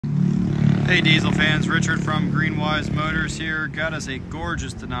Hey diesel fans, Richard from Greenwise Motors here. Got us a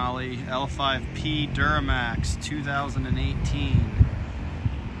gorgeous Denali L5p Duramax 2018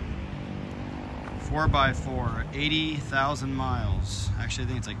 4x4, 80,000 miles. Actually, I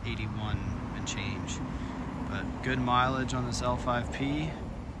think it's like 81 and change, but good mileage on this L5p.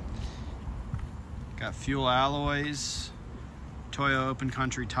 Got fuel alloys, Toyo open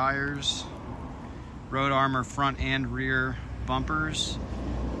country tires, road armor front and rear bumpers.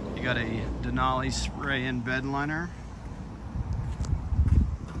 You got a Denali spray-in bed liner.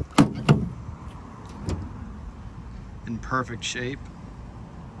 In perfect shape.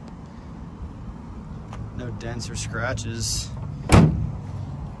 No dents or scratches.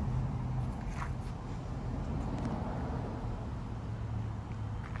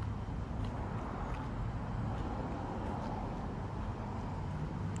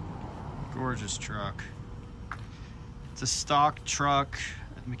 Gorgeous truck. It's a stock truck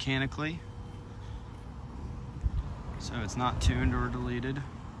mechanically, so it's not tuned or deleted.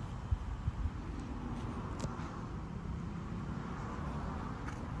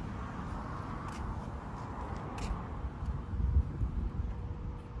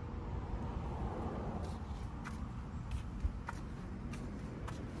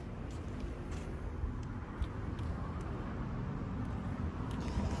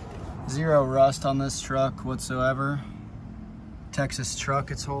 Zero rust on this truck whatsoever. Texas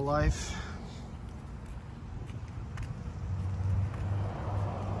truck its whole life.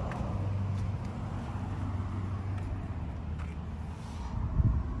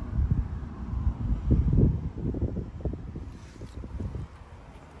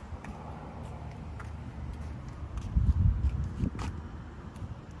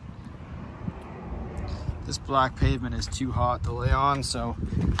 This black pavement is too hot to lay on, so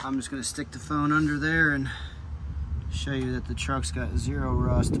I'm just gonna stick the phone under there and show you that the truck's got zero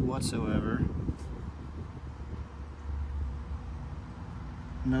rust whatsoever.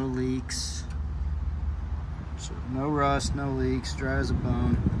 No leaks. So no rust, no leaks, dry as a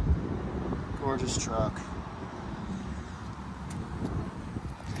bone. Gorgeous truck.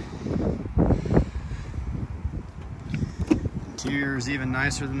 Interior is even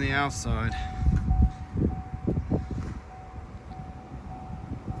nicer than the outside.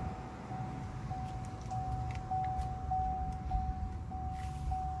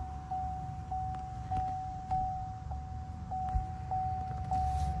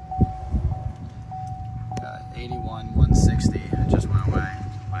 Got 81, 160. It just went away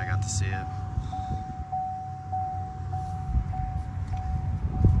when I got to see it.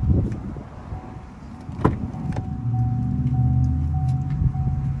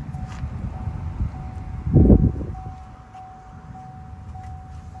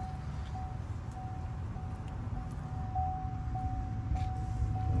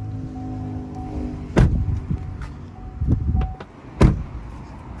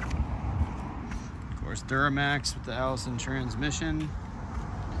 Duramax with the Allison transmission.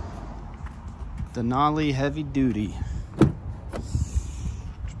 Denali heavy duty.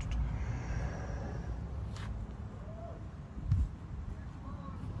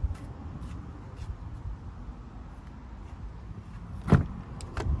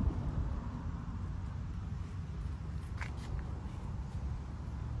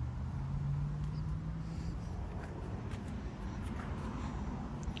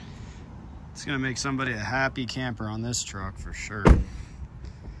 It's gonna make somebody a happy camper on this truck for sure.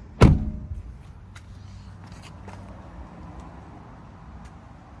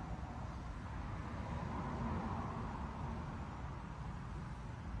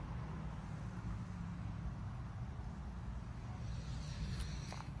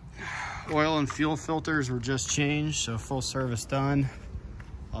 Oil and fuel filters were just changed, so full service done.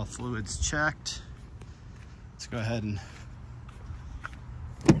 All fluids checked. Let's go ahead and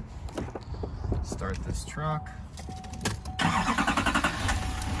start this truck.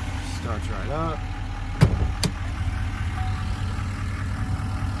 Starts right up.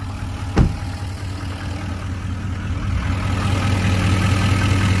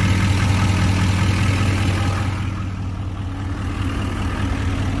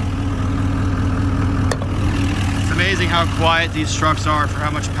 It's amazing how quiet these trucks are for how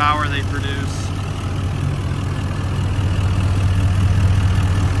much power they produce.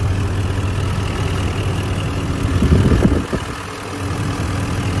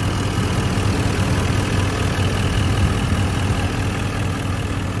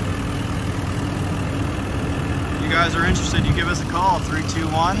 Guys are interested, you give us a call,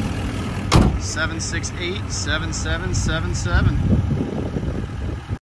 321-768-7777.